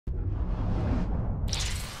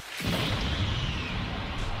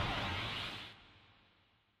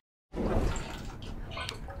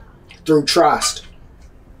through trust.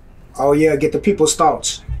 Oh yeah, get the people's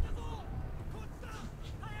thoughts.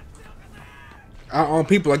 Our own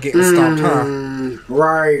people are getting stomped, huh?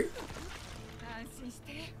 Right.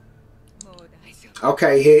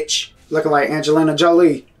 Okay, Hitch. Looking like Angelina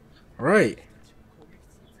Jolie. Right.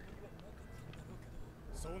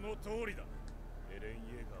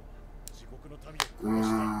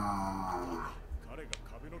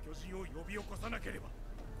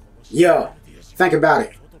 Yeah, think about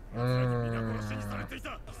it.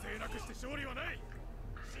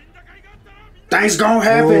 Things gonna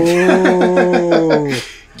happen.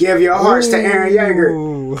 Give your hearts to Eren Yeager.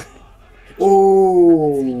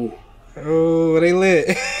 Ooh. Oh, they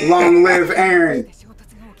lit. Long live Eren.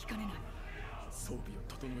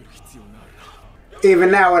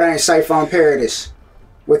 Even now, it ain't safe on Paradise.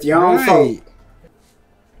 With your own folk.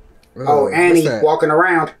 Oh, Annie walking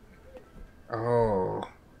around. Oh.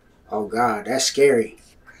 Oh, God, that's scary.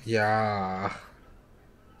 Yeah.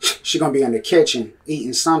 She gonna be in the kitchen,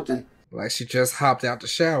 eating something. Like she just hopped out the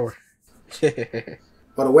shower.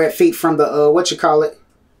 Or the wet feet from the, what you call it?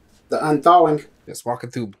 The unthawing. Just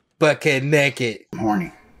walking through bucket naked. I'm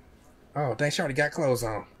horny. Oh, dang, she already got clothes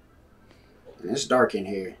on. It's dark in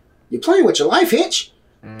here. You playing with your life, Hitch?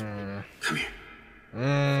 Come here.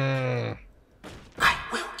 I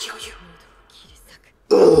will kill you.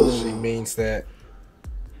 Ugh. She means that.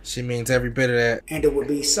 She means every bit of that. And it would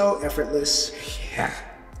be so effortless. Yeah.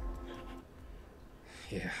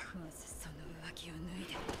 Yeah.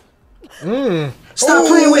 Stop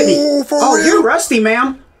playing with me. Oh, you're rusty,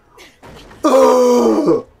 ma'am.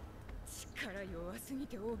 Oh.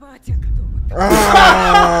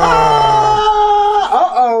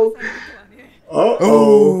 Uh-oh.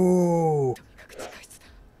 Uh-oh.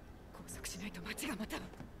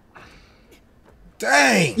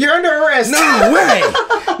 Dang. You're under arrest. No way.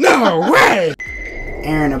 No way.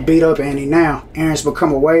 Eren will beat up Annie now. Eren's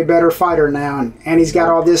become a way better fighter now, and Annie's got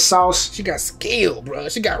all this sauce. She got skill, bro.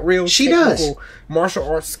 She got real martial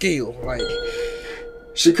arts skill. Like,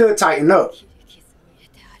 she could tighten up.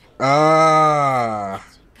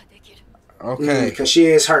 Okay. Because she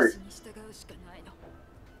is hurt.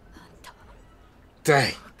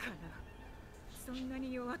 Dang.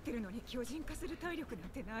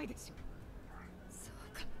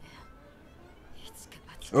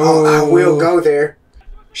 Oh, I will go there.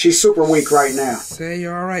 She's super weak right now. Say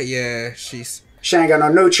you're alright, yeah. She ain't got no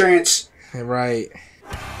nutrients. Right.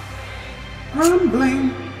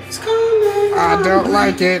 Rumbling. It's coming. I don't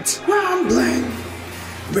like it. Rumbling.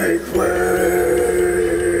 Make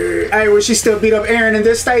way. Hey, will she still beat up Eren in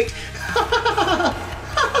this state?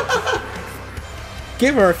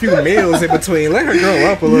 Give her a few meals in between. Let her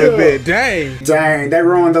grow up a little bit. Dang. Dang, they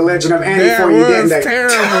ruined the legend of Annie for you, didn't they? That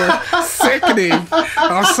was terrible. Sickening.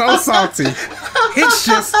 I'm so salty. It's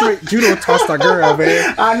just straight judo tossed a girl,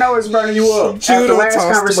 man. I know it's burning you up. Judo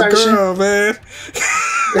tossed a girl, man.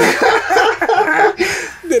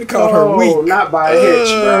 Then called her weak. Not by a hitch,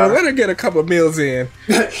 bro. Let her get a couple meals in.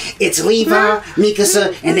 It's Levi,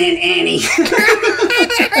 Mikasa, and then Annie.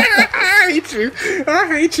 I hate you. I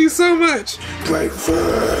hate you so much.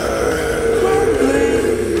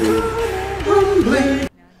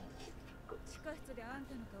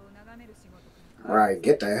 Right,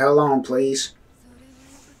 get the hell on, please.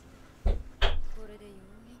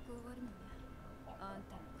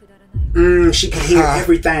 She can hear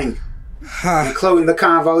everything, including the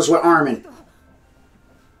convos with Armin.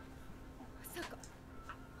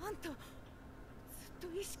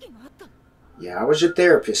 Yeah, I was your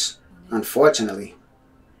therapist, unfortunately.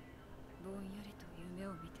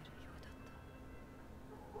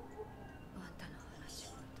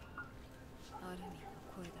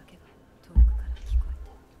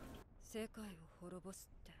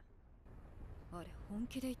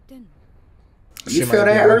 You feel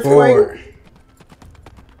that earthquake?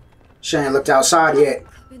 She ain't looked outside yet.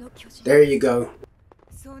 There you go.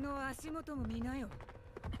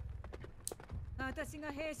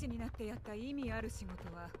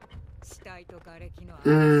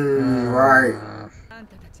 Right.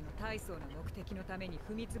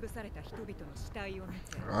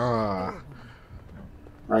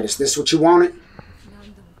 Right, is this what you wanted?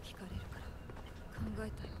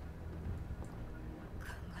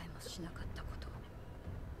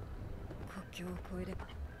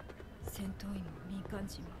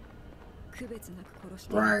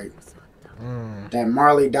 Right. That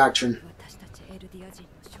Marley doctrine.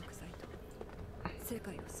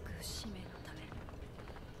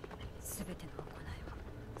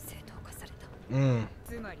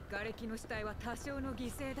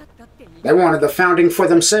 They wanted the founding for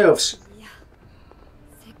themselves.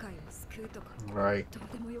 Right.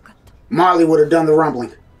 Marley would have done the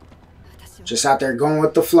rumbling. Just out there going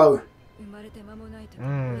with the flow.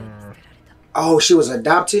 Oh, she was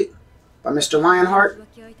adopted by Mr. Lionheart?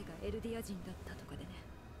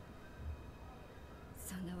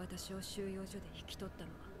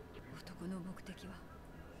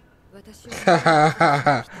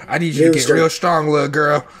 I need you to get real strong, little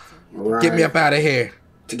girl. Right. Get me up out of here.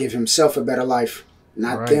 To give himself a better life,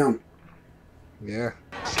 not them. Yeah.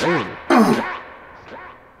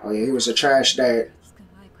 Oh yeah, he was a trash dad.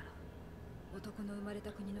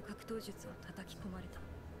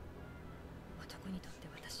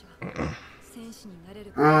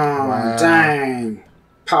 Oh, wow. Dang.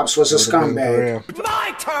 Pops was a scumbag.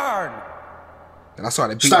 My turn! And I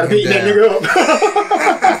started beating that nigga up.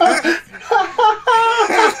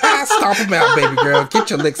 Stomp him out, baby girl. Get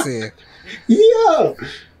your licks in. Yeah.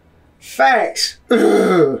 Facts.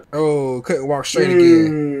 Oh, couldn't walk straight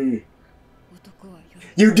again.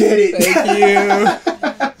 You did it. Thank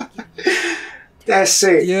you. That's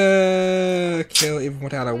sick. Yeah. Kill even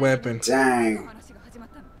without a weapon. Dang.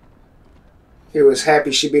 He was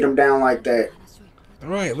happy she beat him down like that.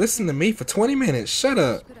 Alright, listen to me for 20 minutes. Shut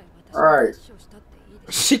up. Alright.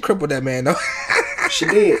 She crippled that man, though. She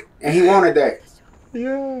did. And he wanted that.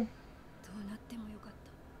 Yeah.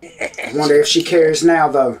 I wonder if she cares now,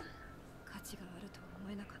 though.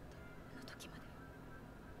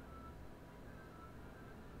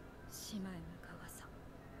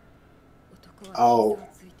 Oh.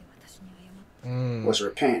 Was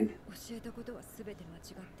repenting.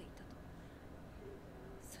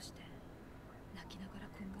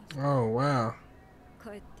 Oh, wow.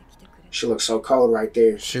 She looks so cold right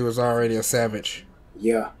there. She was already a savage.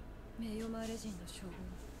 Yeah.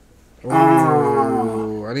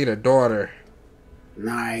 Oh, I need a daughter.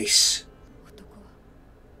 Nice.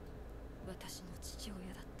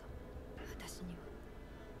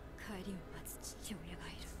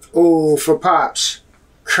 Oh, for Pops.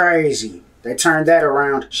 Crazy. They turned that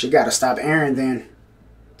around. She gotta stop Eren then.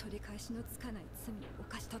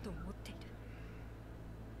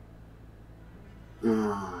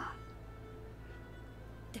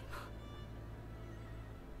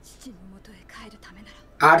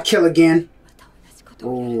 I'd kill again.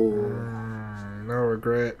 Ooh. No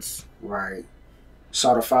regrets. Right.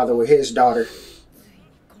 Saw the father with his daughter.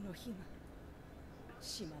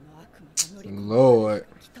 Lord.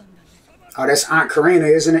 Oh, that's Aunt Karina,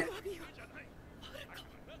 isn't it?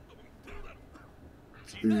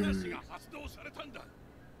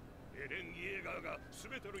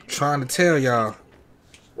 Trying to tell y'all.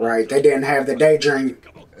 Right, they didn't have the daydream.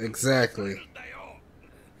 Exactly.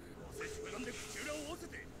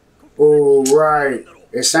 Oh, right.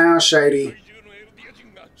 It sounds shady.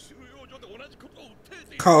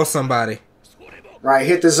 Call somebody. Right,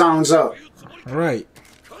 hit the zones up. Right.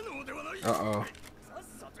 Uh-oh.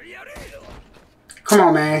 Come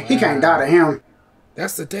on, man. He can't die to him.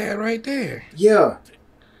 That's the dad right there. Yeah.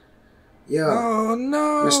 Yeah. Oh,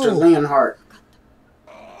 no. Mr. Lionheart.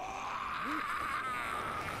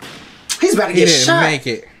 He's about to get shot. He didn't make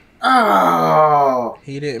it. Oh.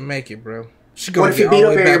 He didn't make it, bro. What if he beat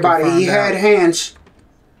up everybody? He had hands,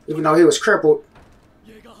 even though he was crippled.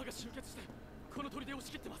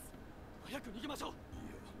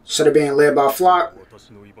 So they're being led by Flock.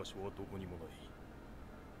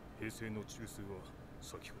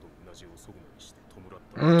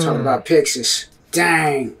 Talking about Pixis.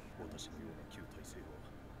 Dang.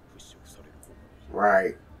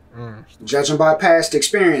 Right. Judging by past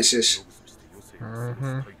experiences.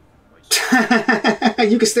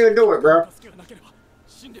 You can still do it, bro.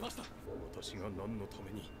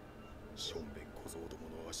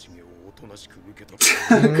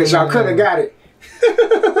 Because y'all could have got it.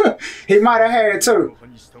 He might have had it too.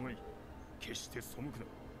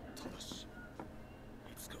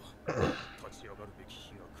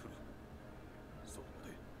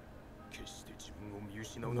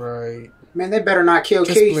 Right. Man, they better not kill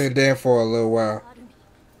Just Keith. blend in for a little while.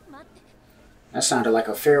 That sounded like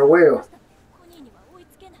a farewell.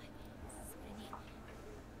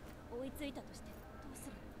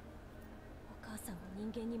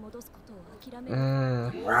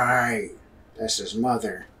 Right. That's his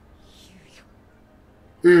mother.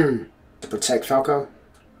 To protect Falco?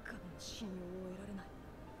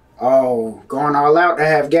 Oh, going all out to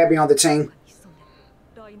have Gabby on the team.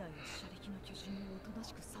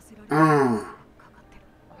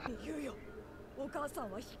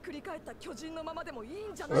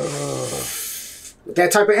 With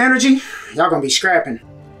that type of energy, y'all gonna be scrapping.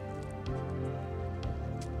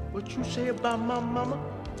 What you say about my mama?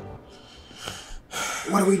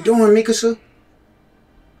 What are we doing, Mikasa?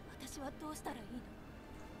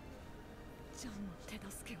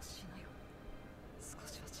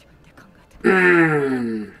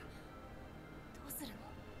 Mm.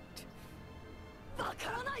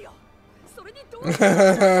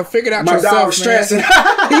 Figure it out My yourself, dog's stressing.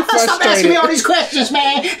 man. He Stop asking me all these questions,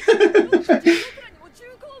 man.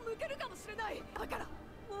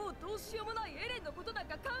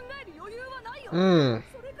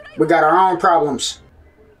 We got our own problems.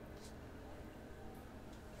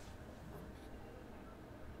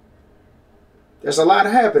 There's a lot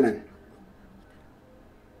happening.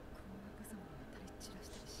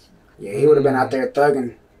 Yeah, he would have been out there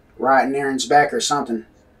thugging, riding Eren's back or something.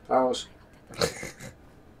 Pause.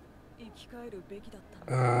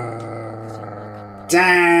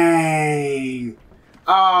 Dang.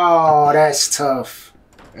 Oh, that's tough.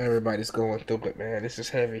 Everybody's going through it, man. This is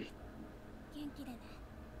heavy.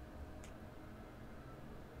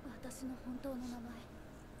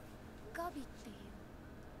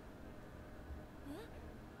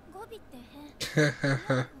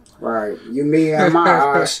 Right. You, me, and my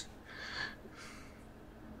eyes.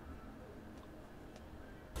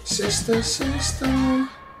 Sister, sister.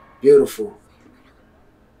 Beautiful.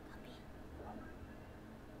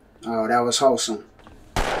 Oh, that was wholesome.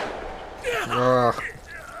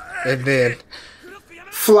 And then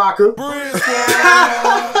Flocker.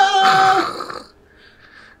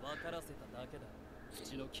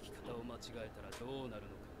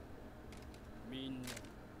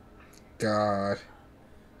 God.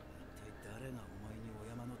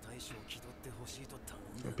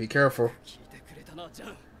 Be careful.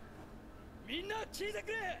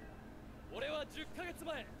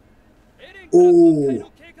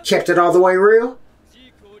 Ooh, kept it all the way real?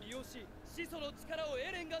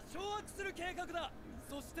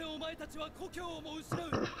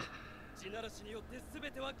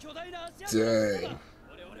 Dang.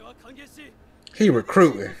 He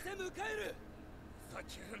recruiting.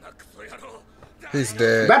 He's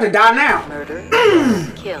dead. About to die now. Murder.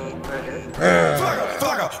 Kill. Murder.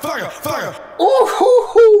 Fire! Ooh, hoo,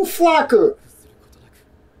 hoo, Flocker.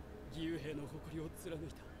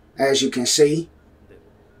 As you can see,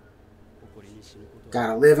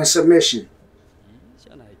 gotta live in submission.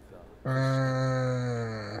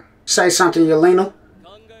 Say something, Yelena.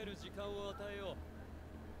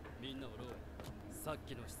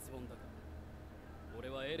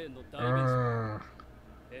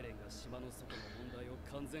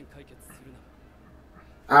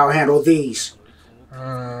 I'll handle these.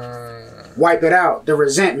 Wipe it out, the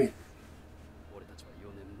resentment.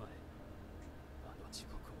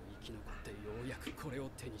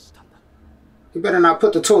 You better not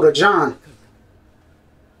put the tool to John.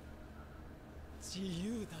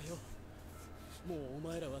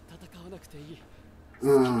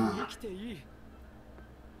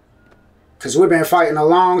 Because we've been fighting a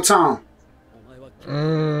long time.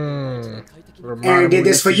 Eren did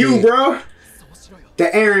this for you, bro. The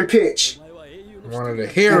Eren pitch. One of the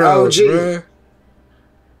heroes, bro.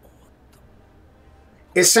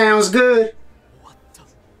 It sounds good.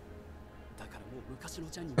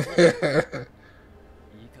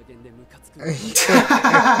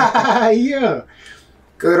 Yeah.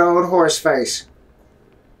 Good old horse face.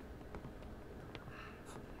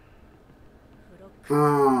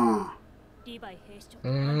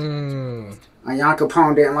 Young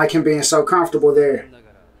Capone didn't like him being so comfortable there.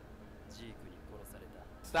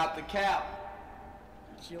 Stop the cap.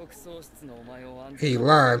 He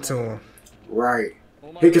lied to him. Right.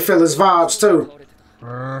 He can feel his vibes too.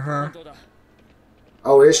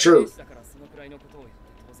 Oh, it's true.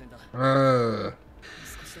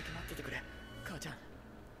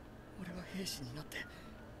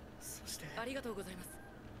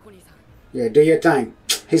 Yeah, do your thing.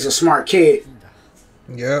 He's a smart kid.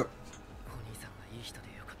 Yep.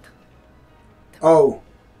 Oh.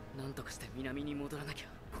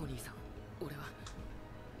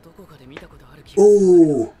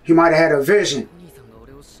 Ooh, he might have had a vision.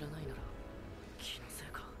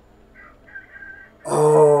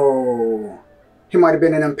 Oh, he might have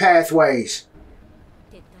been in them pathways.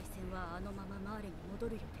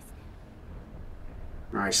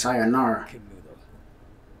 Alright, sayonara.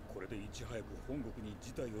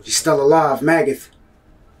 He's still alive, Magath.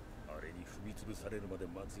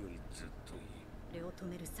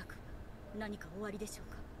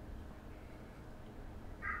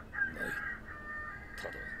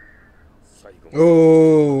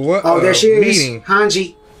 Oh, what? Oh, there she is. Meeting.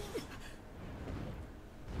 Hanji.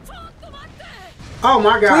 Oh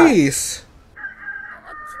my God. Please.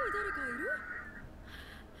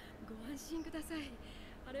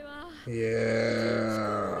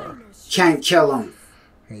 Yeah. Can't kill him.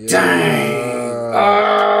 Yeah. Dang.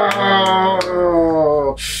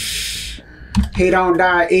 Oh. He don't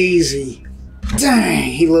die easy.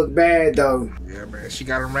 Dang, he looked bad though. Yeah, man. She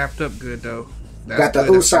got him wrapped up good though. Got the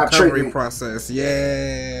Usopp treatment. Process.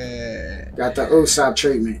 Yeah. Got the Usopp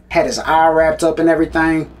treatment. Had his eye wrapped up and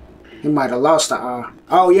everything. He might have lost the eye.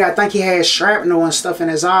 Oh yeah, I think he had shrapnel and stuff in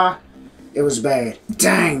his eye. It was bad.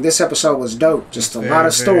 Dang, this episode was dope. Just a lot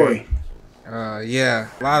of story. Yeah,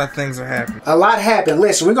 a lot of things are happening. A lot happened.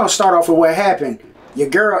 Listen, we're gonna start off with what happened. Your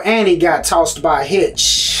girl Annie got tossed by a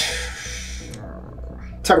hitch.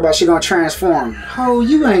 Talk about she gonna transform. Oh,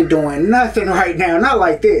 you ain't doing nothing right now. Not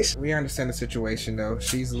like this. We understand the situation though.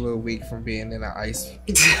 She's a little weak from being in the ice.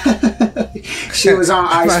 She was on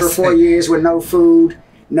ice for 4 years with no food,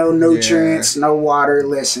 no nutrients, no water.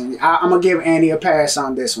 Listen, I'm gonna give Annie a pass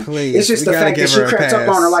on this one. Please, it's just the fact that she crept up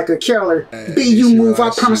on her like a killer. B, you move.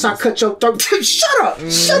 I promise I'll cut your throat. Shut up.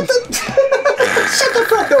 Shut the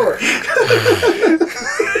front door.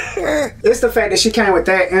 It's the fact that she came with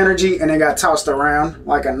that energy and then got tossed around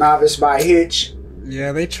like a novice by Hitch.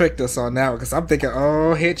 Yeah, they tricked us on that one because I'm thinking,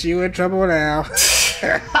 oh, Hitch, you in trouble now.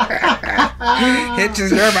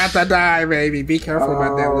 Hitches, you're about to die, baby. Be careful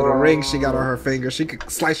about that little ring she got on her finger. She could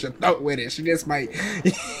slice your throat with it. She just might.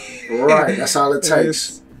 Right, that's all it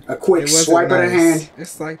takes. A quick swipe of the hand.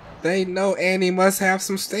 It's like they know Annie must have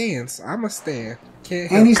some stands. I'm a stand.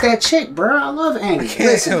 Annie's that chick, bro. I love Annie.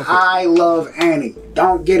 Listen, I love Annie.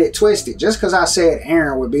 Don't get it twisted. Just because I said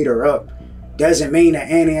Eren would beat her up doesn't mean that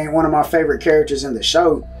Annie ain't one of my favorite characters in the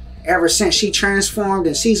show. Ever since she transformed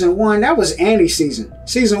in season 1, that was Annie's season.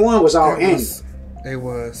 Season 1 was all Annie. It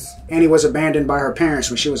was. Annie was abandoned by her parents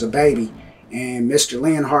when she was a baby. And Mr.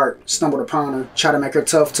 Leonhardt stumbled upon her, tried to make her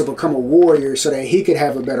tough to become a warrior so that he could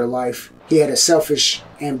have a better life. He had a selfish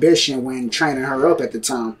ambition when training her up at the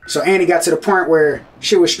time. So Annie got to the point where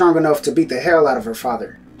she was strong enough to beat the hell out of her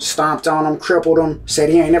father. Stomped on him, crippled him, said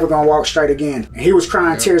he ain't never gonna walk straight again. And he was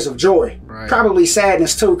crying tears of joy. Right. Probably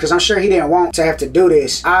sadness too, because I'm sure he didn't want to have to do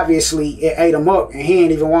this. Obviously, it ate him up, and he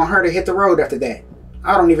didn't even want her to hit the road after that.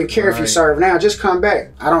 I don't even care if you serve now, just come back.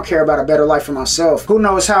 I don't care about a better life for myself. Who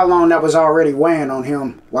knows how long that was already weighing on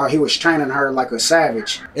him while he was training her like a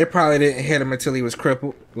savage. It probably didn't hit him until he was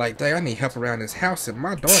crippled. Like, dang, I need help around this house and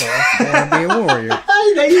my daughter wants to be a warrior.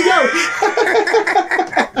 Hey, there you go.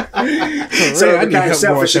 So I need help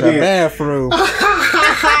going to the bathroom.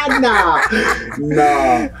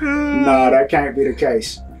 Nah, that can't be the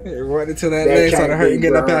case. Right into that leg started hurting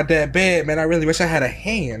getting up out that bed, man. I really wish I had a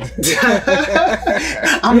hand.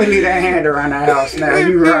 I'm gonna need a hand around the house now.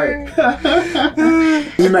 You're right.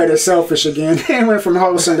 You made it selfish again. It went from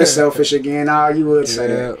wholesome to selfish again. Oh, you would say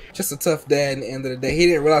that. Just a tough dad in the end of the day. He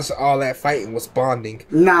didn't realize all that fighting was bonding.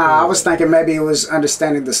 Nah, I was thinking maybe it was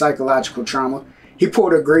understanding the psychological trauma. He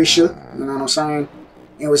pulled a Grisha, you know what I'm saying?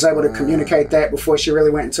 And was able to communicate that before she really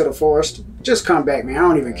went into the forest. Just come back, man. I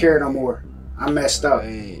don't even care no more. I messed up.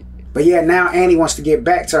 But yeah, now Annie wants to get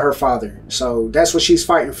back to her father. So that's what she's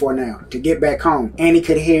fighting for now, to get back home. Annie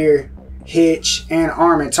could hear Hitch and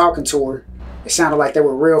Armin talking to her. It sounded like they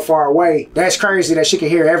were real far away. That's crazy that she could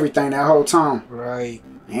hear everything that whole time. Right.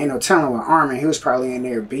 Ain't no telling with Armin. He was probably in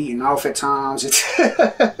there beating off at times. Right.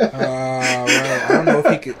 I don't know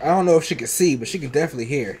if he could. I don't know if she could see, but she could definitely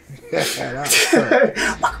hear.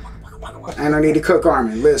 I don't need to cook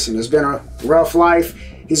Armin. Listen, it's been a rough life.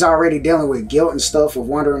 He's already dealing with guilt and stuff of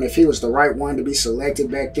wondering if he was the right one to be selected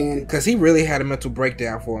back then. Because he really had a mental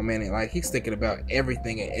breakdown for a minute. Like, he's thinking about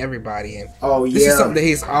everything and everybody. And this is something that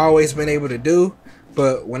he's always been able to do.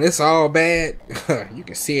 But when it's all bad, you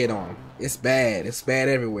can see it on him. It's bad. It's bad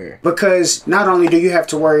everywhere. Because not only do you have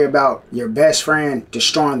to worry about your best friend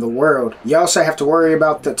destroying the world, you also have to worry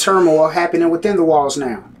about the turmoil happening within the walls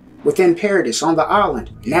now. Within Paradise, on the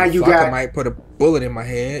island. Yeah, now you got... might put a bullet in my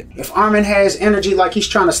head. If Armin has energy like he's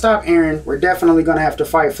trying to stop Eren, we're definitely going to have to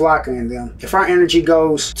fight Flocka and them. If our energy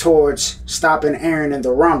goes towards stopping Eren and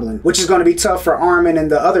the rumbling, which is going to be tough for Armin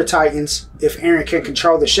and the other Titans if Eren can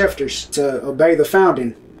control the shifters to obey the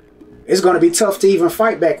founding, it's going to be tough to even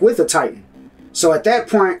fight back with a Titan. So at that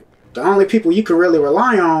point, the only people you can really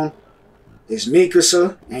rely on is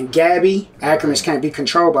Mikasa and Gabby. Ackermans can't be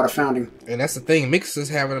controlled by the founding. And that's the thing. Mikasa's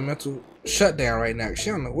having a mental shutdown right now. She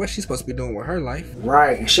don't know what she's supposed to be doing with her life.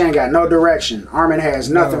 Right. And she ain't got no direction. Armin has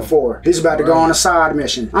nothing for her. He's about to go on a side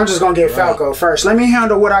mission. I'm just going to get Falco first. Let me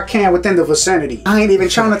handle what I can within the vicinity. I ain't even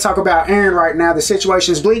trying to talk about Eren right now. The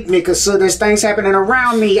situation's bleak, Mikasa. There's things happening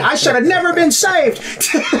around me. I should have never been saved.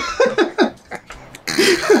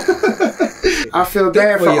 I feel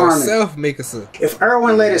bad for Armin. Mikasa. If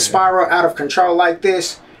Erwin let it spiral out of control like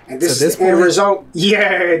this, and this is the end result,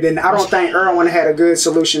 then I don't think Erwin had a good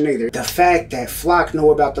solution either. The fact that Flock knew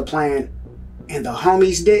about the plan and the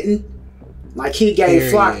homies didn't, like he gave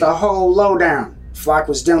Flock the whole lowdown. Flock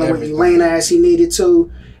was dealing Everything. with Yelena as he needed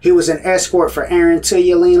to. He was an escort for Eren to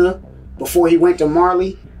Yelena before he went to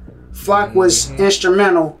Marley. Flock was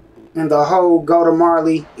instrumental in the whole go to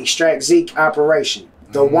Marley, extract Zeke operation.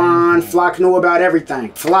 The wand, Flock knew about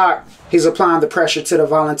everything. Flock, he's applying the pressure to the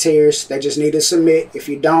volunteers. They just need to submit. If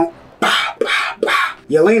you don't, bah, bah, bah.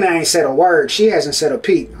 Yelena ain't said a word. She hasn't said a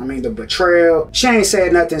peep. I mean, the betrayal. She ain't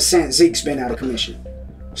said nothing since Zeke's been out of commission.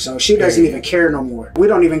 So she doesn't even care no more. We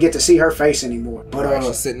don't even get to see her face anymore. But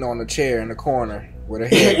she's sitting on the chair in the corner with her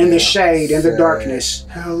head in the down. shade, in the darkness.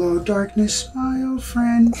 Hello, darkness, my old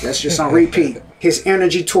friend. That's just on repeat. His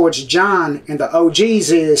energy towards John and the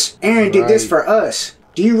OGs is, Eren did this for us.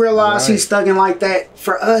 Do you realize he's thugging like that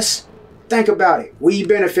for us? Think about it. We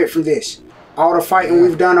benefit from this. All the fighting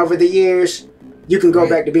we've done over the years. You can go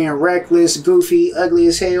back to being reckless, goofy, ugly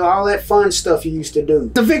as hell, all that fun stuff you used to do.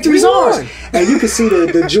 The victory's ours. And you can see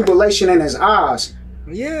the jubilation in his eyes.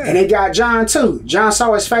 Yeah. And it got John too. John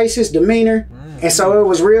saw his face, his demeanor. And so it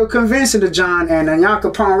was real convincing to John. And then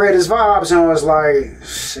Capone read his vibes and was like,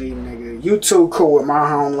 see, nigga, you too cool with my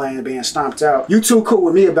homeland being stomped out. You too cool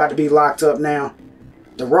with me about to be locked up now.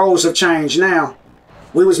 The roles have changed now.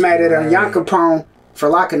 We was mad at Capone for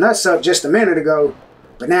locking us up just a minute ago.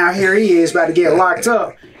 But now here he is about to get locked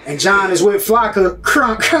up. And John is with Flocka.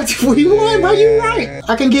 Crunk. We won, bro. You right.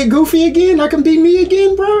 I can get goofy again. I can be me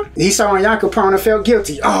again, bro. He saw Capone and felt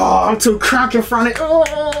guilty. Oh, I'm too crunk in front of...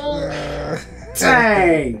 Oh.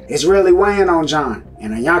 Dang. It's really weighing on John.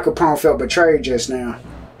 And Capone felt betrayed just now.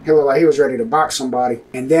 He looked like he was ready to box somebody.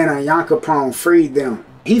 And then Capone freed them.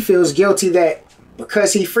 He feels guilty that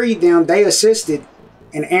because he freed them, they assisted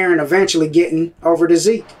in Eren eventually getting over to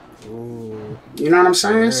Zeke. You know what I'm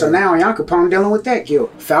saying? Yeah. So now Capone dealing with that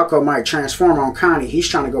guilt. Falco might transform on Connie. He's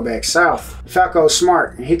trying to go back south. Falco's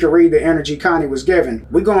smart, and he can read the energy Connie was given.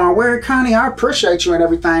 We going, where, Connie? I appreciate you and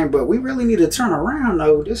everything, but we really need to turn around,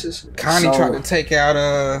 though. This is... Connie tried to take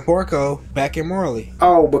out Porco back in Marley.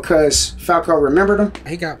 Oh, because Falco remembered him?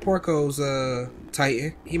 He got Porco's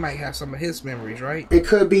Titan. He might have some of his memories, right? It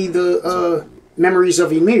could be the memories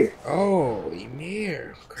of Ymir. Oh,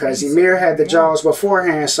 Ymir. Because Ymir had the jaws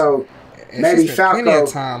beforehand, so... And maybe she spent Falco. Plenty of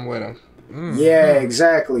time with him. Yeah,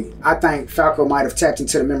 exactly. I think Falco might have tapped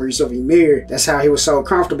into the memories of Ymir. That's how he was so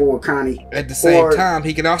comfortable with Connie. At the same time,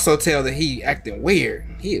 he can also tell that he acting weird.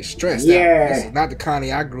 He is stressed out. This is not the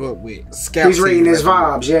Connie I grew up with. He's reading his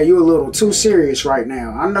vibes. Yeah, you a little too serious right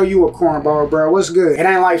now. I know you a cornball, bro. What's good? It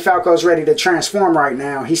ain't like Falco's ready to transform right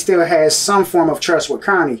now. He still has some form of trust with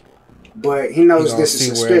Connie. But he knows this is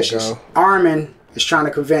suspicious. Armin is trying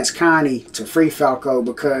to convince Connie to free Falco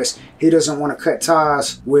because he doesn't want to cut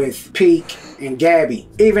ties with Peak and Gabby.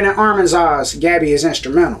 Even in Armin's eyes, Gabby is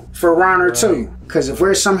instrumental. For Reiner too. Because if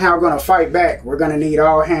we're somehow going to fight back, we're going to need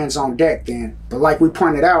all hands on deck then. But like we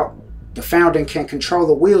pointed out, the Founding can control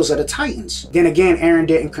the wheels of the Titans. Then again, Eren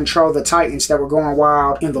didn't control the Titans that were going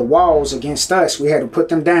wild in the walls against us. We had to put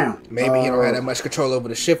them down. Maybe he don't have that much control over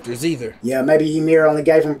the shifters either. Yeah, maybe Ymir only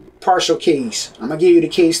gave him partial keys. I'm going to give you the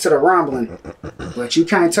keys to the rumbling. But you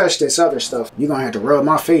can't touch this other stuff. You're going to have to rub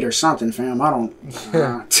my feet or something, fam. I don't...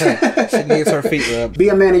 She needs her feet rubbed. Be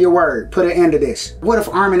a man of your word. Put an end to this. What if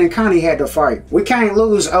Armin and Connie had to fight? We can't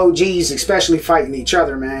lose OGs, especially fighting each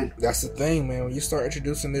other, man. That's the thing, man. When you start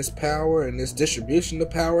introducing this power and this distribution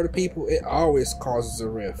of power to people, it always causes a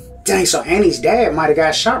rift. Dang, so Annie's dad might have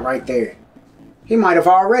got shot right there. He might have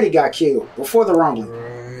already got killed before the rumbling.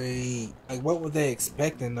 Right. Like, what were they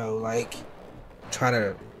expecting, though? Like, try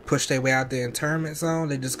to push their way out the internment zone?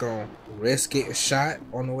 They just gonna risk getting shot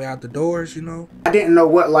on the way out the doors, you know? I didn't know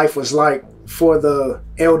what life was like for the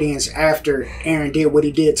Eldians after Eren did what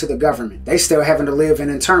he did to the government. They still having to live in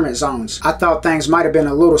internment zones. I thought things might have been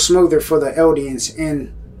a little smoother for the Eldians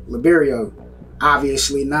in Liberio.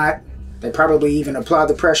 Obviously not. They probably even applied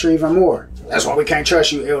the pressure even more. That's why we can't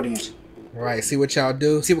trust you, Eldians. Right, see what y'all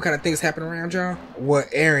do? See what kind of things happen around y'all? What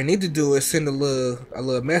Eren need to do is send a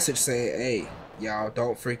little message saying, hey, y'all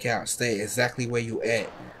don't freak out. Stay exactly where you at.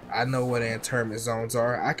 I know where the internment zones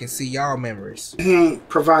are. I can see y'all memories. He ain't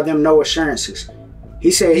provide them no assurances.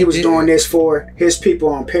 He said he was doing this for his people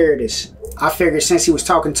on Paradis. I figured since he was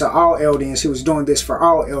talking to all Eldians, he was doing this for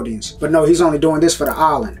all Eldians. But no, he's only doing this for the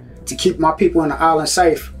island. To keep my people in the island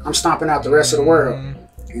safe, I'm stomping out the rest of the world.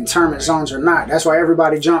 Internment zones or not. That's why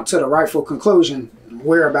everybody jumped to the rightful conclusion.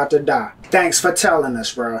 We're about to die. Thanks for telling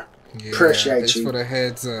us, bro. Yeah, appreciate thanks you. For the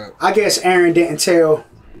heads up. I guess Eren didn't tell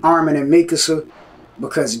Armin and Mikasa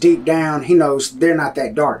because deep down he knows they're not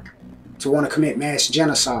that dark to want to commit mass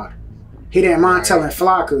genocide. He didn't mind telling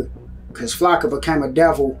Flocka because Flocka became a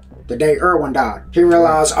devil the day Erwin died. He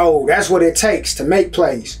realized, oh, that's what it takes to make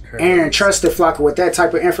plays. Eren trusted Flocka with that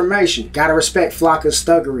type of information. Gotta respect Flocka's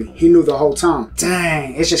thuggery. He knew the whole time.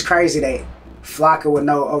 Dang, it's just crazy that Flocka would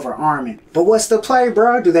know over Armin. But what's the play,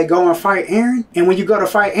 bro? Do they go and fight Eren? And when you go to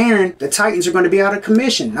fight Eren, the Titans are going to be out of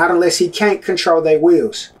commission. Not unless he can't control their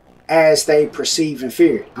wills, as they perceive and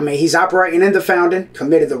fear. I mean, he's operating in the Founding,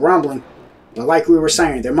 committed the rumbling. But like we were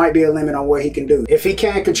saying, there might be a limit on what he can do. If he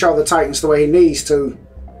can't control the Titans the way he needs to,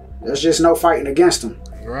 there's just no fighting against him.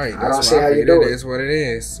 Right. I don't see how you do it. It is what it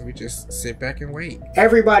is. We just sit back and wait.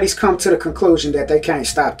 Everybody's come to the conclusion that they can't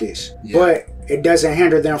stop this. Yeah. But it doesn't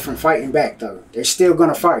hinder them from fighting back, though. They're still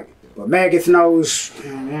going to fight. But Magath knows,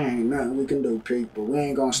 man, there ain't nothing we can do, people. We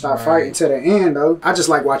ain't going to stop fighting to the end, though. I just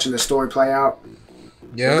like watching the story play out.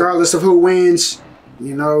 Yeah. Regardless of who wins,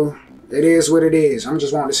 you know, it is what it is. I'm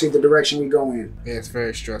just wanting to see the direction we go in. Yeah, it's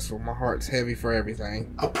very stressful. My heart's heavy for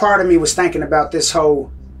everything. A part of me was thinking about this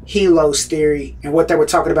whole Helos theory and what they were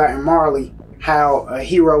talking about in Marley, how a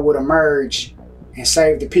hero would emerge and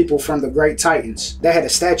save the people from the great Titans. They had a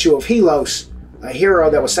statue of Helos, a hero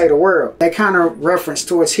that would save the world. They kind of referenced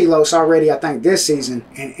towards Helos already, I think, this season.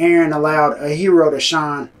 And Eren allowed a hero to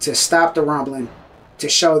shine to stop the rumbling, to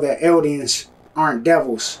show that Eldians aren't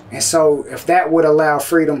devils. And so if that would allow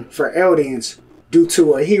freedom for Eldians due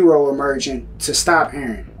to a hero emerging to stop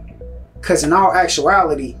Eren. Because in all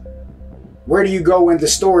actuality, where do you go in the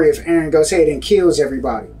story if Eren goes ahead and kills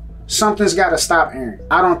everybody? Something's got to stop Eren.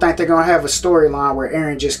 I don't think they're going to have a storyline where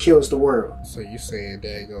Eren just kills the world. So you saying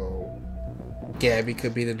Gabby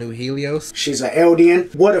could be the new Helios? She's an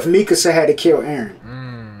Eldian. What if Mikasa had to kill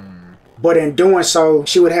Eren? But in doing so,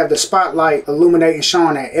 she would have the spotlight illuminating,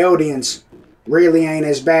 showing that Eldians really ain't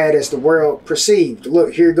as bad as the world perceived.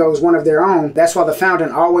 Look, here goes one of their own. That's why the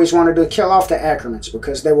Founding always wanted to kill off the Ackermans,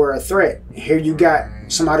 because they were a threat. And here you got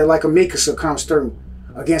somebody like a Mikasa comes through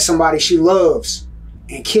against somebody she loves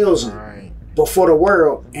and kills them before the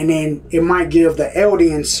world. And then it might give the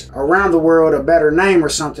Eldians around the world a better name or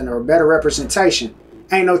something, or a better representation.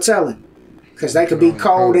 Ain't no telling. Because they could be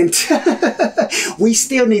cold and we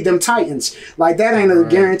still need them Titans. Like, that ain't a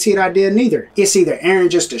guaranteed idea neither. It's either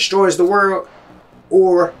Eren just destroys the world,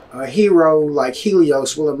 or a hero like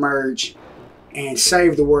Helios will emerge and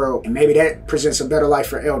save the world. And maybe that presents a better life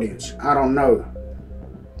for Eldians. I don't know.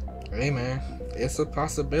 Hey, man. It's a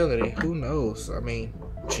possibility. Who knows? I mean,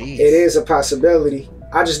 jeez. It is a possibility.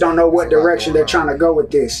 I just don't know what direction they're trying to go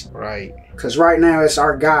with this. Right. Because right now it's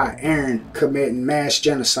our guy, Eren, committing mass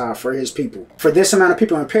genocide for his people. For this amount of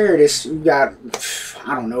people in Paradis, we got,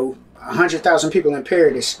 I don't know, 100,000 people in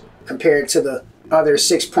Paradis compared to the other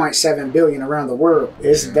 6.7 billion around the world.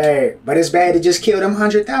 It's bad. But it's bad to just kill them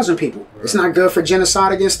 100,000 people. It's not good for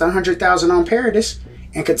genocide against the 100,000 on Paradis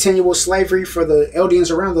and continual slavery for the Eldians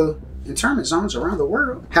around the internment zones around the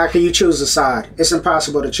world. How can you choose a side? It's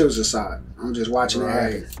impossible to choose a side. I'm just watching it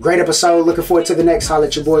happen. Great episode. Looking forward to the next. Holla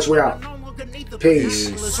at your boys. We're out.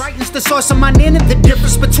 Peace. Writing's the source of my name, the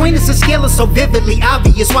difference between us and scale is so vividly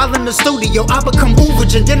obvious. While in the studio, I become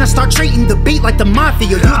Uberage, and then I start treating the beat like the mafia.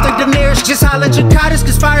 You think Daenerys just holla Jakartas,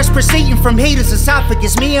 cause fire's proceeding from Heatah's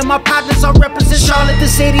esophagus. Me and my partners all represent Charlotte, the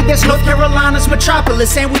city that's North Carolina's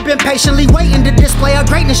metropolis. And we've been patiently waiting to display our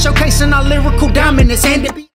greatness, showcasing our lyrical dominance. And to be